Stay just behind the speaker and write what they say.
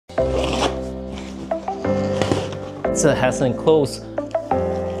It has an enclosed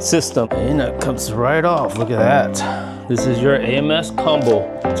system and it comes right off. Look at that. This is your AMS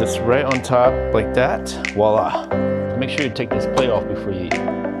combo, just right on top like that. Voila. Make sure you take this plate off before you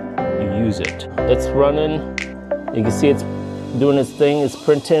use it. It's running. You can see it's doing its thing, it's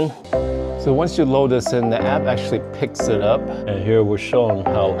printing. So once you load this in, the app actually picks it up. And here we're showing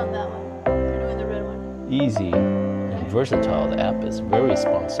how easy and versatile the app is, very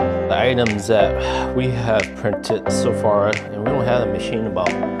responsive. The items that we have printed so far, and we don't have the machine about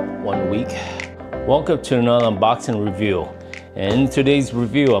 1 week. Welcome to another unboxing review. And in today's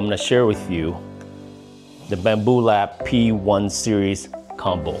review, I'm gonna share with you the Bambu Lab P1 series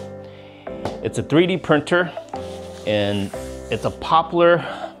combo. It's a 3D printer, and it's a popular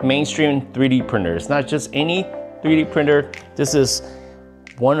mainstream 3D printer. It's not just any 3D printer. This is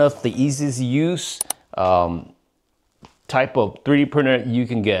one of the easiest use type of 3D printer you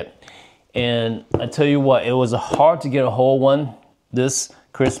can get. And I tell you what, it was hard to get a whole one this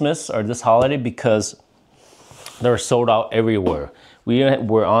Christmas or this holiday because they're sold out everywhere. We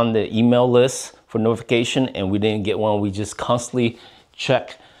were on the email list for notification and we didn't get one. We just constantly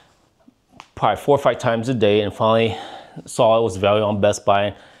checked probably 4 or 5 times a day and finally saw it was available on Best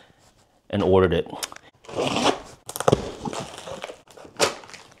Buy and ordered it.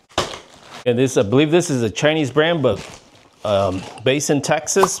 And this, I believe this is a Chinese brand, but based in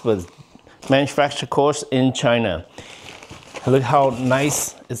Texas, but manufactured, of course, in China. Look how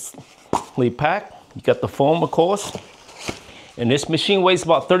nice it's packed. You got the foam, of course. And this machine weighs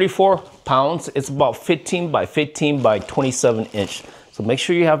about 34 pounds. It's about 15 by 15 by 27 inch. So make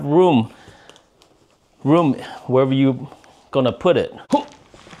sure you have room wherever you're gonna put it.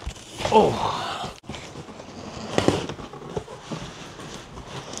 Oh.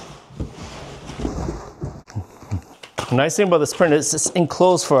 The nice thing about this printer is it's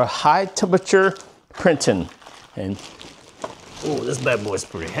enclosed for high temperature printing. And oh, this bad boy is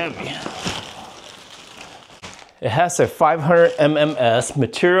pretty heavy. It has a 500 MMS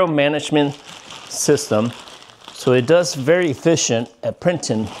material management system, so it does very efficient at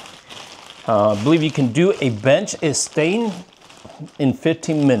printing. I believe you can do a bench is staying in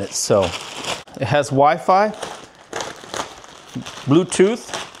 15 minutes. So it has Wi-Fi,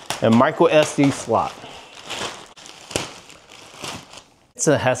 Bluetooth, and micro SD slot.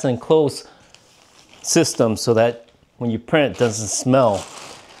 It has an enclosed system so that when you print, it doesn't smell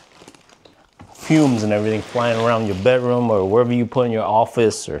fumes and everything flying around your bedroom or wherever you put in your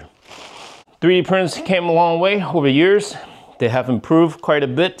office. Or 3D printers came a long way over years. They have improved quite a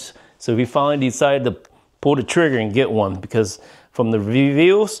bit. So we finally decided to pull the trigger and get one because from the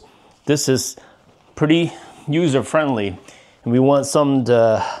reviews, this is pretty user-friendly. And we want some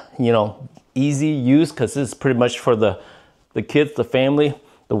to, easy use because this is pretty much for the kids, the family,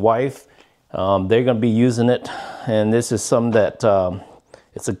 the wife. They're gonna be using it. And this is some that,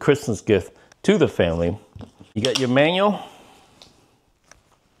 it's a Christmas gift to the family. You got your manual.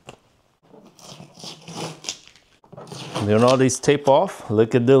 Doing all these tape off.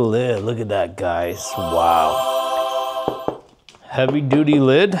 Look at the lid. Look at that, guys. Wow. Heavy duty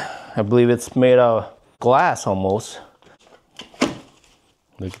lid. I believe it's made out of glass almost.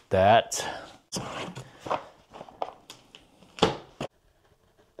 Look at that.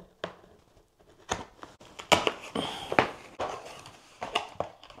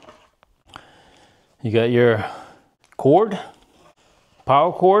 You got your cord,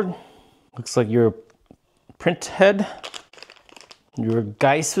 power cord. Looks like your print head, your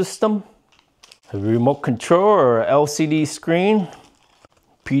guide system, a remote control or LCD screen,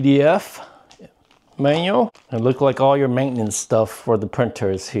 PDF manual. It looks like all your maintenance stuff for the printer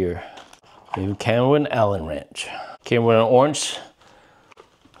is here. You came with an Allen wrench. Came with an orange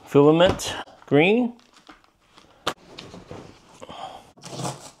filament, green.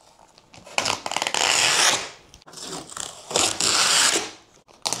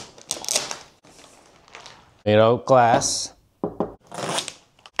 Made out of glass.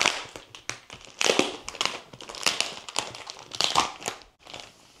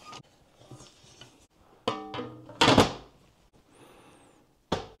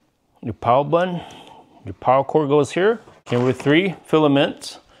 Your power button, your power cord goes here. Came with 3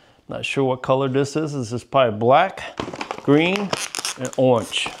 filaments. Not sure what color this is. This is probably black, green, and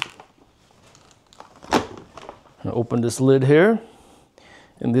orange. I'll open this lid here,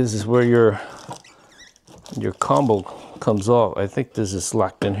 and this is where your combo comes off. I think this is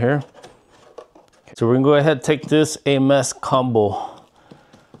locked in here. So we're gonna go ahead and take this AMS combo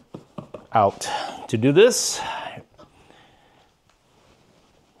out. To do this,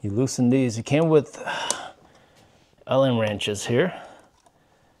 you loosen these. It came with Allen wrenches here.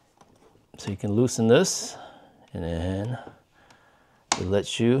 So you can loosen this And then it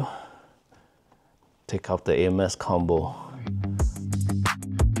lets you take out the AMS combo.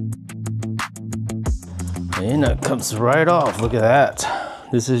 And that comes right off. Look at that.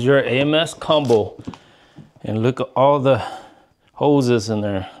 This is your AMS combo. And look at all the hoses in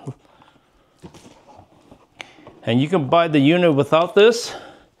there. And you can buy the unit without this.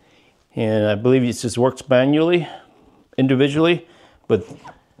 And I believe it just works manually, individually. But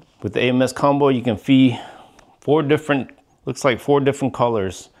with the AMS combo, you can feed 4 different, looks like 4 different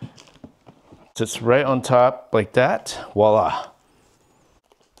colors. Just right on top like that. Voila.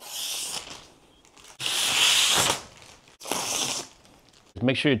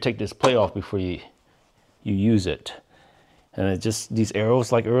 Make sure you take this plate off before you use it. And it just, these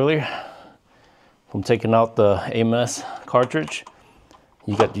arrows like earlier, from taking out the AMS cartridge,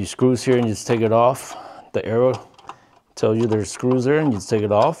 you got these screws here and you just take it off. The arrow tells you there's screws there and you just take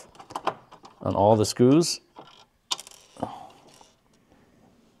it off on all the screws.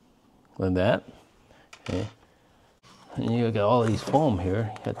 Like that. Okay. And you got all these foam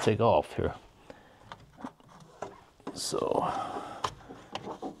here, you got to take off here. So,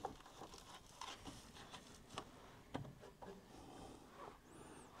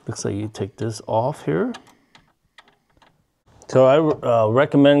 looks like you take this off here. So I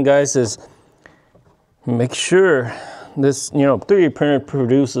recommend, guys, is make sure this, 3D printer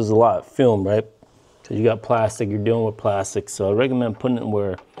produces a lot of film, right? Because you got plastic, you're dealing with plastic. So I recommend putting it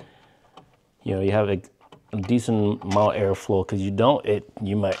where, you have a decent amount of airflow, because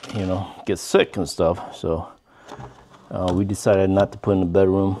you might, get sick and stuff. So we decided not to put in the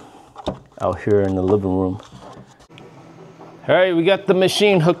bedroom, out here in the living room. All right, we got the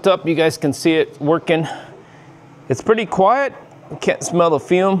machine hooked up. You guys can see it working. It's pretty quiet. You can't smell the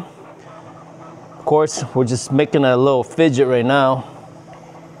fume. Of course, we're just making a little fidget right now.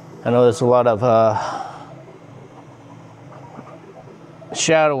 I know there's a lot of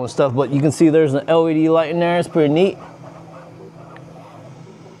shadow and stuff, but you can see there's an LED light in there. It's pretty neat.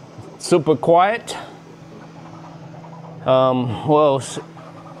 Super quiet. Well,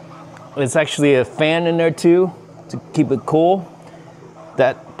 it's actually a fan in there too to keep it cool.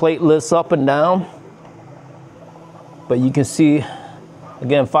 That plate lifts up and down. But you can see,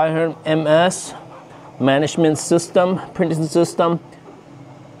 again, 500 ms management system, printing system.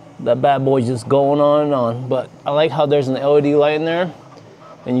 That bad boy's just going on and on. But I like how there's an LED light in there.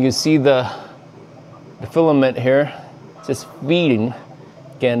 And you can see the filament here just feeding.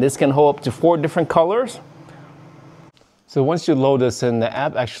 Again, this can hold up to 4 different colors. So once you load this in, the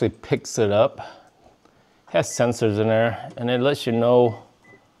app actually picks it up. It has sensors in there, and it lets you know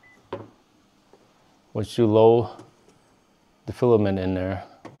once you load the filament in there.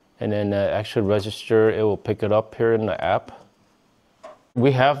 And then the actual register, it will pick it up here in the app.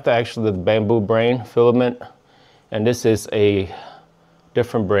 We have the Bambu brand filament, and this is a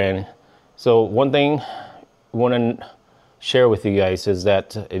different brand. So one thing I want to share with you guys is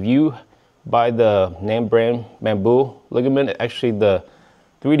that if you buy the name brand Bambu ligament, actually the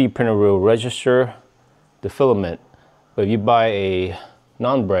 3D printer will register the filament. But if you buy a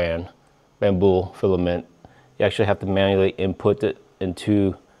non-brand Bambu filament, you actually have to manually input it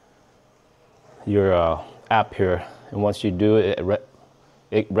into your app here. And once you do it,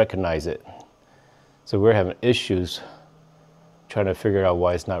 it recognizes it. So we're having issues trying to figure out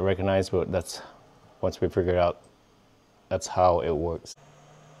why it's not recognized, but that's, once we figure it out, that's how it works.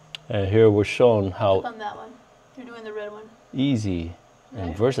 And here we're showing how on that one. You're doing the red one. Easy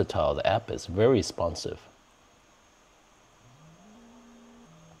and versatile the app is. Very responsive.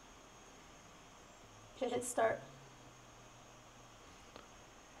 Okay, hit start.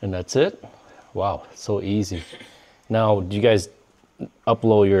 And that's it. Wow, so easy. Now, do you guys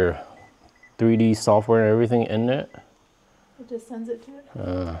upload your 3D software and everything in it? It just sends it to it.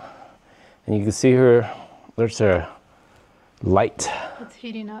 And you can see here, there's a light. It's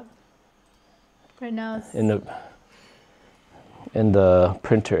heating up. Right now it's in the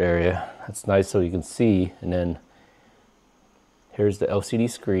printer area. That's nice so you can see. And then here's the LCD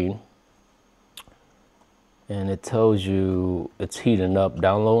screen. And it tells you it's heating up.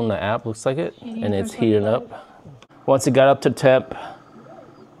 Downloading the app, looks like it. And it's heating up. Once it got up to temp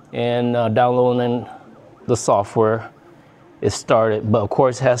and downloading the software, it started. But of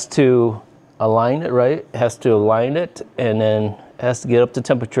course it has to align it, right? It has to align it, and then it has to get up to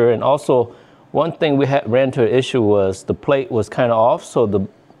temperature. And also, one thing we ran into an issue was the plate was kind of off, so the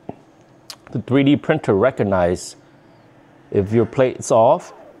 3D printer recognized if your plate's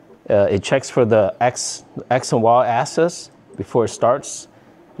off. It checks for the X and Y axis before it starts.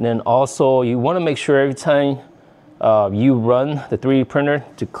 And then also, you want to make sure every time you run the 3D printer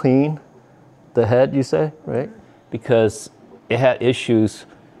to clean the head, you say, right? because it had issues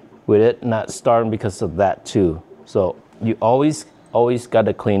with it not starting because of that too. So you always got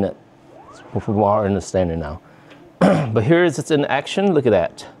to clean it, from our understanding now. But here it's in action. Look at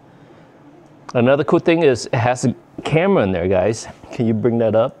that. Another cool thing is it has a camera in there, guys. Can you bring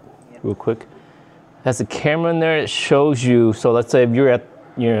that up real quick? It has a camera in there. It shows you. So let's say if you're at,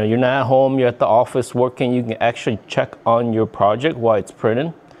 you're not at home, you're at the office working, you can actually check on your project while it's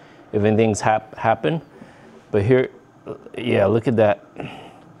printing, if anything's happened. But here, yeah, look at that.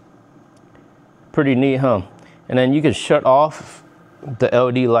 Pretty neat, huh? And then you can shut off the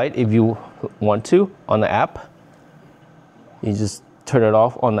LED light if you want to on the app. You just turn it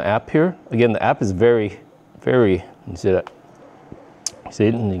off on the app here. Again, the app is very, you see that? See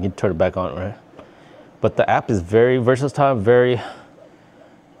it? And you can turn it back on, right? But the app is very versatile,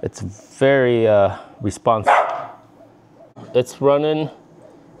 it's very responsive. It's running.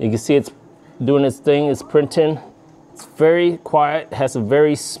 You can see it's doing its thing, it's printing. It's very quiet, has a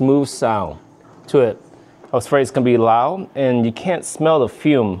very smooth sound to it. I was afraid it's gonna be loud, and you can't smell the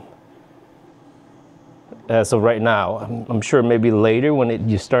fume as of right now. I'm sure maybe later when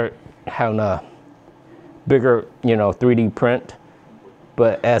you start having a bigger, 3D print.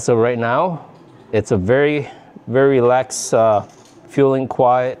 But as of right now, it's a very relaxed, feeling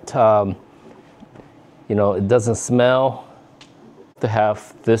quiet. It doesn't smell. To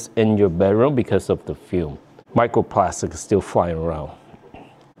have this in your bedroom because of the fume. Microplastic is still flying around.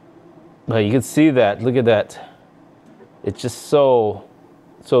 But you can see that, look at that. It's just so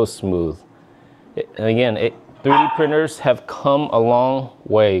smooth. And again, 3D printers have come a long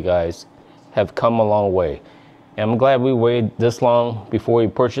way, guys. Have come a long way. And I'm glad we waited this long before we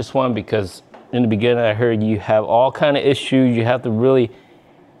purchased one, because in the beginning I heard you have all kind of issues. You have to really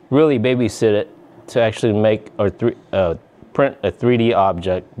babysit it to actually make or print a 3D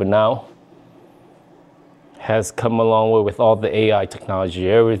object. But now has come a long way with all the AI technology,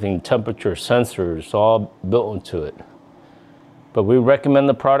 everything, temperature sensors, all built into it. But we recommend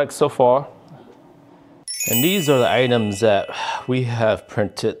the product so far. And these are the items that we have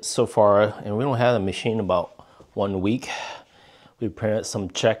printed so far, and we don't have the machine about 1 week. We printed some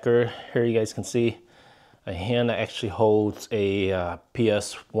checker. Here you guys can see a hand that actually holds a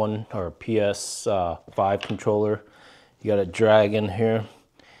PS1 or PS5 controller. You got a dragon here,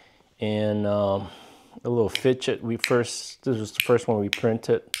 and a little fidget. This was the first one we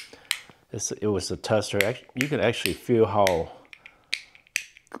printed. It was a tester. You can actually feel how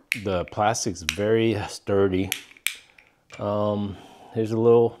the plastic's very sturdy. Here's a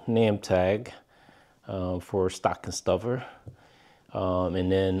little name tag for stocking stuffer.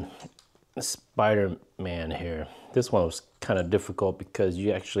 And then Spider-Man here. This one was kind of difficult because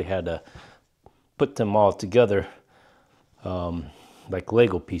you actually had to put them all together like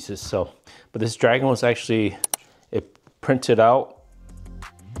Lego pieces. But this dragon was actually, it printed out,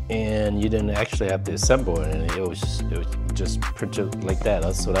 and you didn't actually have to assemble it, and it was just printed like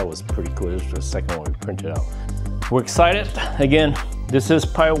that. So that was pretty cool. This was the second one we printed out. We're excited. Again, this is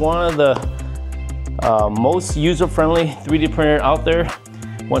probably one of the most user-friendly 3D printer out there.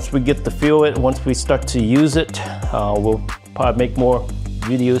 Once we get to feel it, once we start to use it, we'll probably make more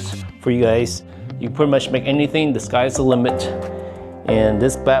videos for you guys. You can pretty much make anything. The sky's the limit. And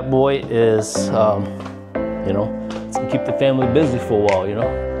this bad boy is, it's gonna keep the family busy for a while,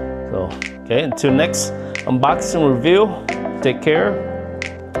 So, okay, until next unboxing review, take care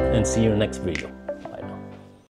and see you in the next video.